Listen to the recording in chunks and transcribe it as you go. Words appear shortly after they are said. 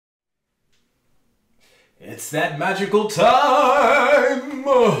It's that magical time!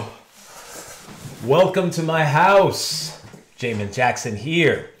 Welcome to my house. Jamin Jackson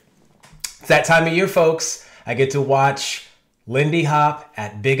here. It's that time of year, folks. I get to watch Lindy Hop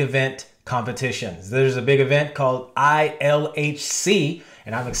at big event competitions. There's a big event called ILHC,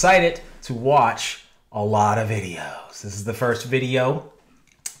 and I'm excited to watch a lot of videos. This is the first video,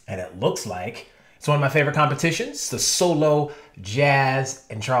 and it looks like it's one of my favorite competitions, the SoloJazz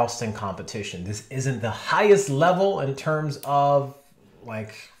in Charleston competition. This isn't the highest level in terms of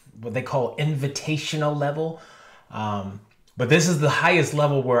like what they call invitational level, but this is the highest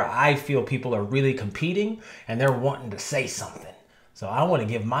level where I feel people are really competing and they're wanting to say something. So I want to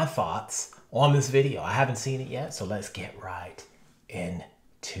give my thoughts on this video. I haven't seen it yet, so let's get right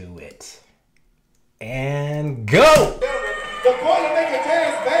into it. And go! The boy to make a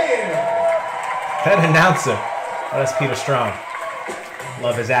jazz band. That announcer. Oh, that's Peter Strong.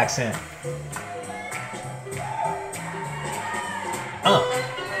 Love his accent.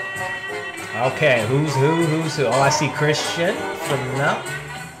 Okay, who's who? Oh, I see Christian from now.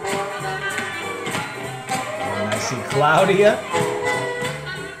 And I see Claudia.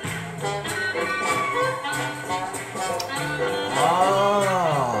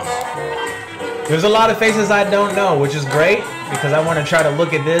 Oh. There's a lot of faces I don't know, which is great because I want to try to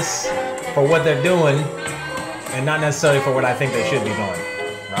look at this for what they're doing and not necessarily for what I think they should be doing,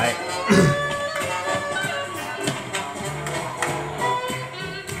 right?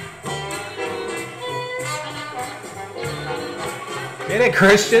 Get it,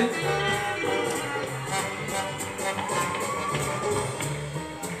 Christian?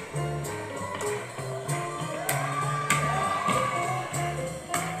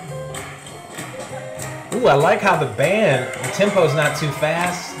 Ooh, I like how the band, the tempo's not too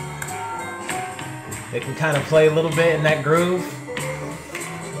fast. They can kind of play a little bit in that groove.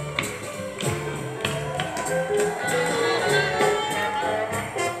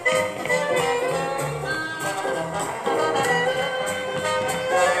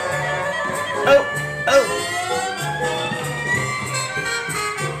 Oh, oh.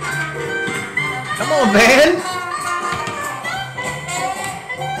 Come on, man.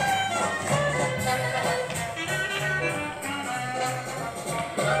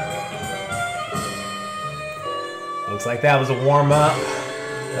 Looks like that was a warm-up.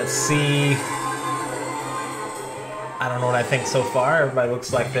 Let's see. I don't know what I think so far. Everybody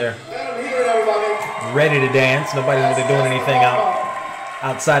looks like they're ready to dance. Nobody's really doing anything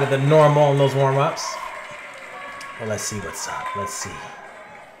outside of the normal in those warm-ups. Well, let's see what's up. Let's see.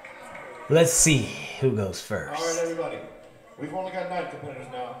 Let's see who goes first. All right, everybody. We've only got 9 competitors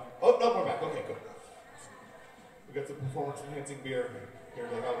now. Oh, no, we're back. Okay, good. We got the performance-enhancing beer here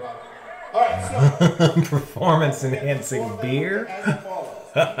to help out. All right, so performance-enhancing beer. As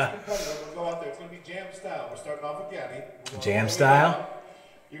follows. We'll go out there. It's going to be jam style. We're starting off with Gabby. Jam style.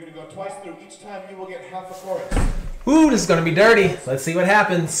 You're going to go twice through. Each time you will get half a chorus. Ooh, this is going to be dirty. Let's see what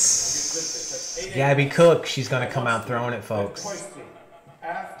happens. Gabby Cook, she's going to come out throwing it, folks.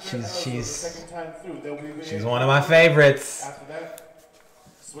 She's one of my favorites. After that,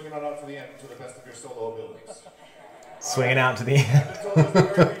 swinging on out to the end to the best of your solo abilities. Swinging out to the end.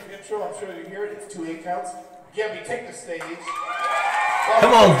 Intro, I'm sure you hear it. It's 2 8 counts. Gabby, take the stage.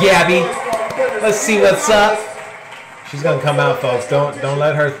 Come on, Gabby. Let's see what's up. She's gonna come out, folks. Don't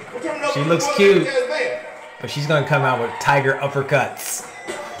let her. She looks cute, but she's gonna come out with tiger uppercuts.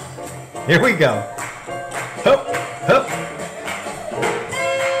 Here we go. Hup, hup.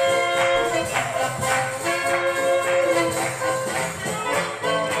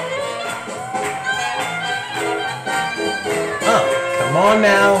 Come on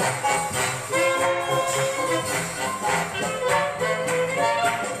now.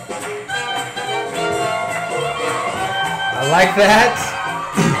 I like that.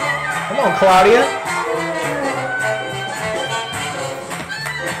 Come on, Claudia.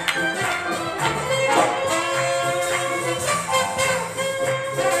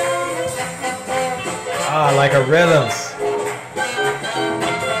 Oh, I like her rhythms.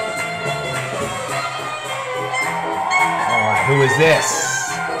 All right, who is this?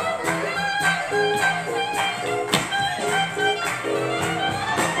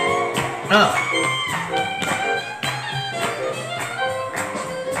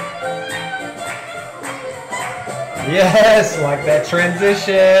 Yes, like that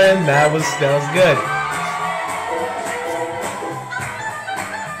transition. That was good.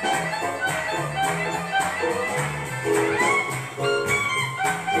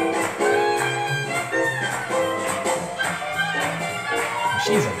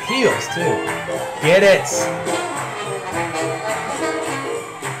 She's in heels too. Get it.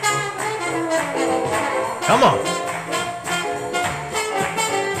 Come on.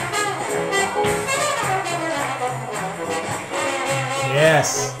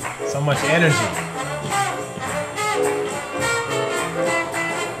 Yes. So much energy.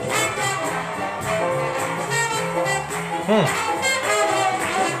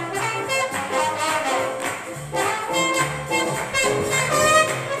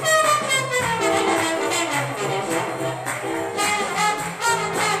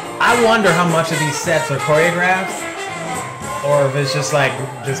 I wonder how much of these sets are choreographed or if it's just like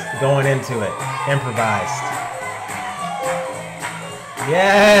just going into it, improvised.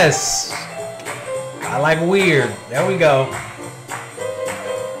 Yes! I like weird. There we go.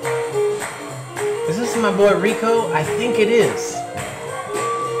 Is this my boy Rico? I think it is.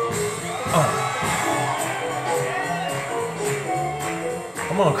 Oh.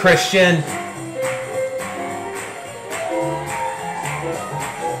 Come on, Christian.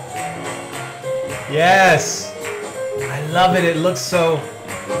 Yes. I love it. It looks so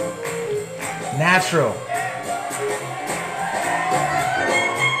natural.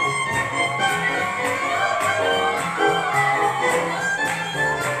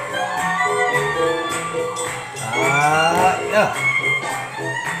 Yeah.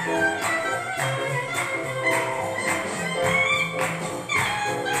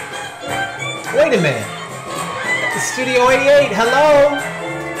 Wait a minute. Studio 88, hello?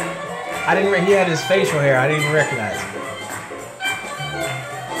 I didn't, he had his facial hair, I didn't even recognize him.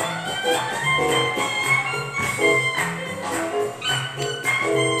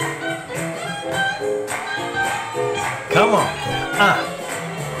 Come on.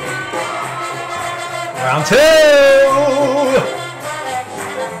 Round two.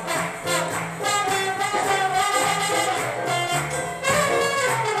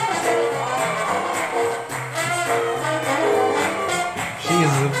 She's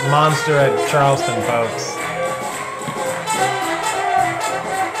a monster at Charleston, folks.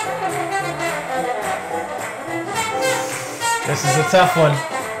 This is a tough one.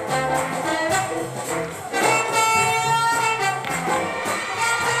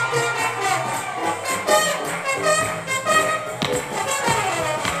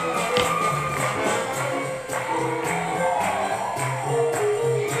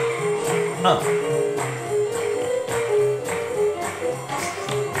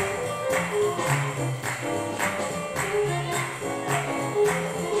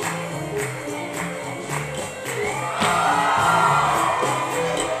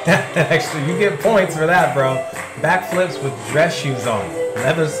 Actually, you get points for that, bro. Backflips with dress shoes on,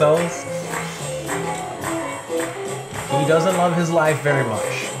 leather soles. He doesn't love his life very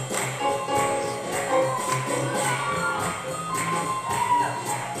much.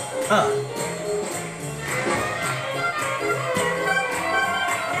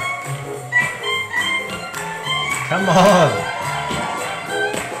 Come on.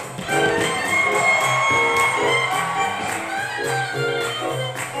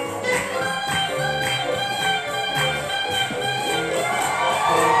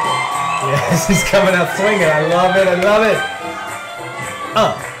 Yes, he's coming out swinging. I love it. I love it.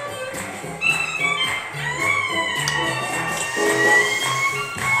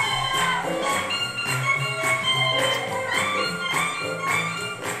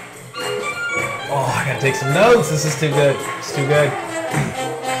 Oh, I gotta take some notes. This is too good. It's too good.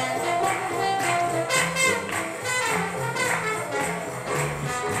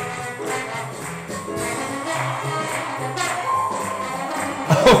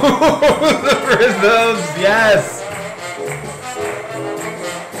 The rhythms, yes.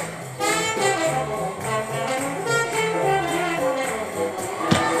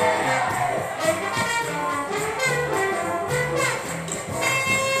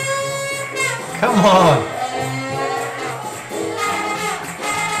 Come on.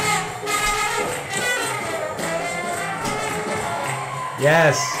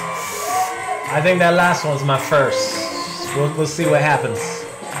 Yes. I think that last one's my first. We'll see what happens.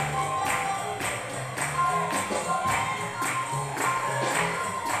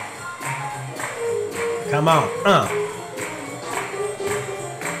 Come on.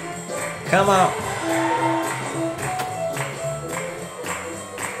 Come on.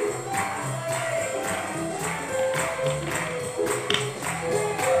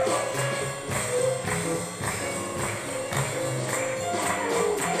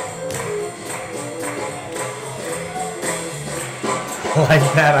 I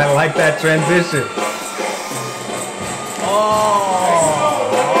like that. I like that transition.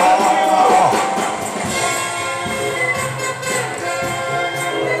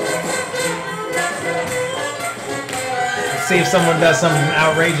 See if someone does something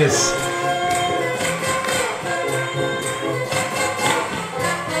outrageous.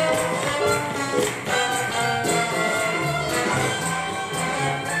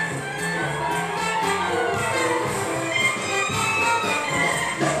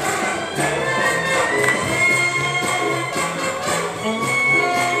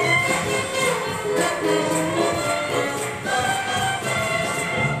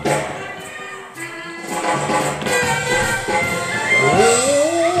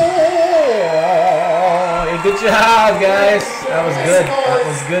 job, guys. That was good. That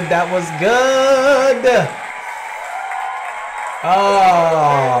was good. That was good.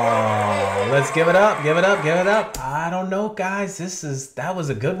 Oh, let's give it up. Give it up. Give it up. I don't know, guys. That was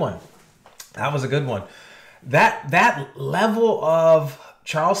a good one. That was a good one. That level of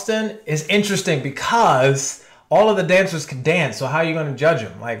Charleston is interesting because all of the dancers can dance. So how are you going to judge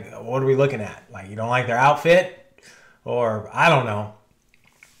them? Like, what are we looking at? Like, you don't like their outfit? Or I don't know.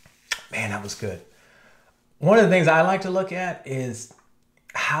 Man, that was good. One of the things I like to look at is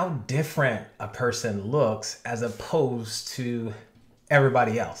how different a person looks as opposed to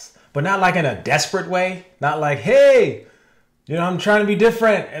everybody else. But not like in a desperate way. Not like, hey, you know, I'm trying to be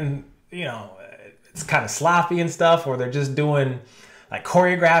different. And, you know, it's kind of sloppy and stuff. Or they're just doing like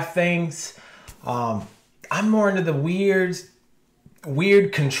choreographed things. I'm more into the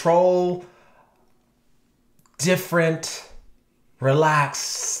weird control, different,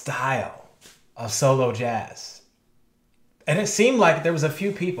 relaxed style of solo jazz. And it seemed like there was a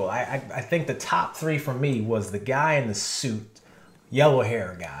few people. I think the top three for me was the guy in the suit, yellow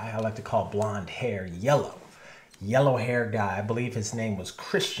hair guy. I like to call blonde hair yellow. Yellow hair guy. I believe his name was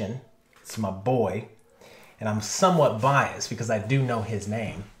Christian. It's my boy. And I'm somewhat biased because I do know his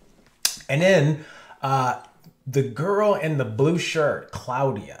name. And then the girl in the blue shirt,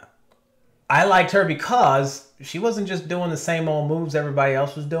 Claudia. I liked her because she wasn't just doing the same old moves everybody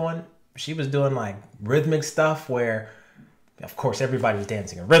else was doing. She was doing like rhythmic stuff where, of course, everybody was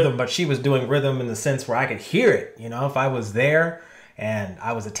dancing in rhythm, but she was doing rhythm in the sense where I could hear it. You know, if I was there and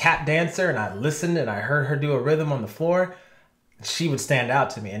I was a tap dancer and I listened and I heard her do a rhythm on the floor, she would stand out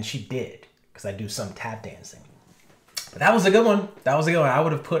to me, and she did because I do some tap dancing. But that was a good one. That was a good one. I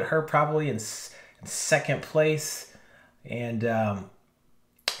would have put her probably in second place. And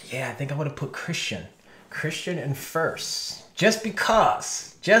yeah, I think I would have put Christian in first, just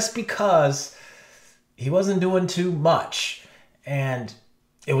because he wasn't doing too much, and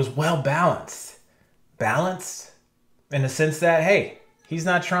it was well balanced in the sense that, hey, he's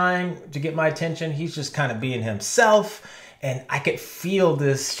not trying to get my attention. He's just kind of being himself, and I could feel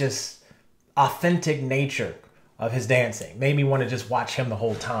this just authentic nature of his dancing. Made me want to just watch him the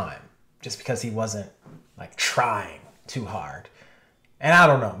whole time, just because he wasn't like trying too hard. And I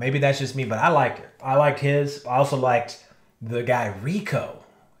don't know, maybe that's just me, but I liked it. I liked his. I also liked the guy Rico.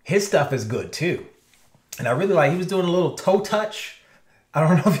 His stuff is good too. And I really he was doing a little toe touch. I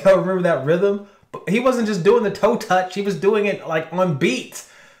don't know if y'all remember that rhythm, but he wasn't just doing the toe touch. He was doing it like on beat.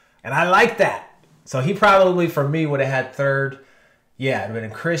 And I like that. So he probably, for me, would have had third. Yeah, it would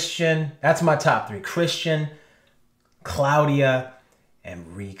have been Christian. That's my top three. Christian, Claudia,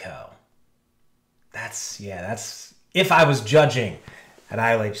 and Rico. That's if I was judging at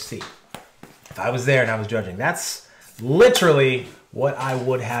ILHC. If I was there and I was judging, that's literally what I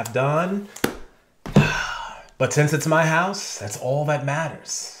would have done. But since it's my house, that's all that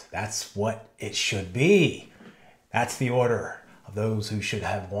matters. That's what it should be. That's the order of those who should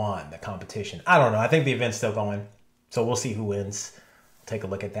have won the competition. I don't know. I think the event's still going, so we'll see who wins. Take a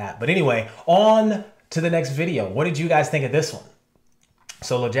look at that. But anyway, on to the next video. What did you guys think of this one?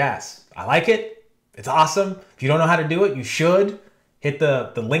 SoloJazz. I like it. It's awesome. If you don't know how to do it, you should. Hit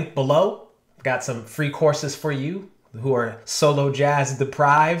the link below. I've got some free courses for you who are SoloJazz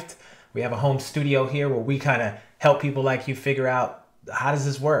deprived. We have a home studio here where we kind of help people like you figure out, how does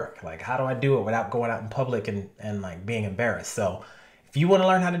this work? Like, how do I do it without going out in public and like being embarrassed? So if you want to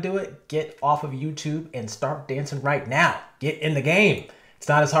learn how to do it, get off of YouTube and start dancing right now. Get in the game. It's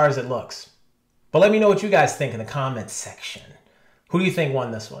not as hard as it looks. But let me know what you guys think in the comments section. Who do you think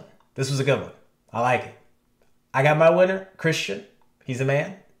won this one? This was a good one. I like it. I got my winner, Christian. He's a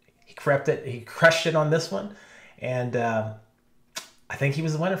man. He crushed it on this one. And I think he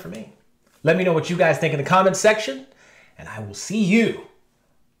was the winner for me. Let me know what you guys think in the comments section. And I will see you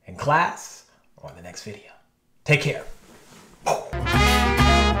in class or in the next video. Take care.